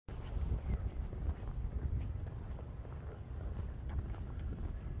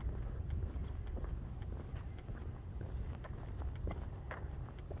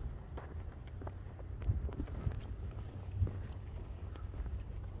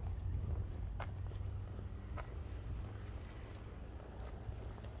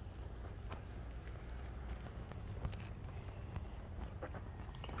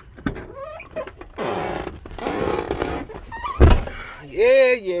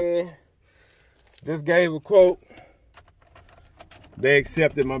Yeah. Just gave a quote. They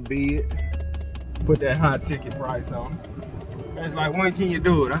accepted my bid. Put that hot ticket price on. It's like, when can you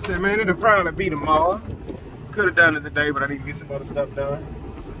do it? I said, man, it'll probably be tomorrow. Could have done it today, but I need to get some other stuff done.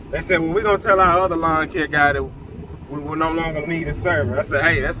 They said, well, we're going to tell our other lawn care guy that we will no longer need a server. I said,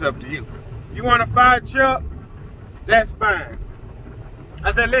 hey, that's up to you. You want to fire Chuck? That's fine.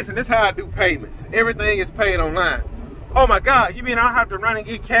 I said, listen, this is how I do payments. Everything is paid online. Oh my God, you mean I don't have to run and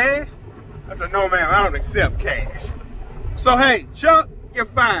get cash? I said, no, ma'am, I don't accept cash. So, hey, Chuck, you're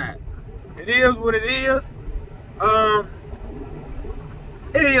fired. It is what it is.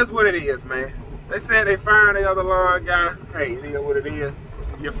 It is what it is, man. They said they fired the other lawn guy. Hey, it is what it is.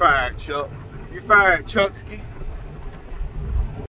 You're fired, Chuck. You're fired, Chucksky.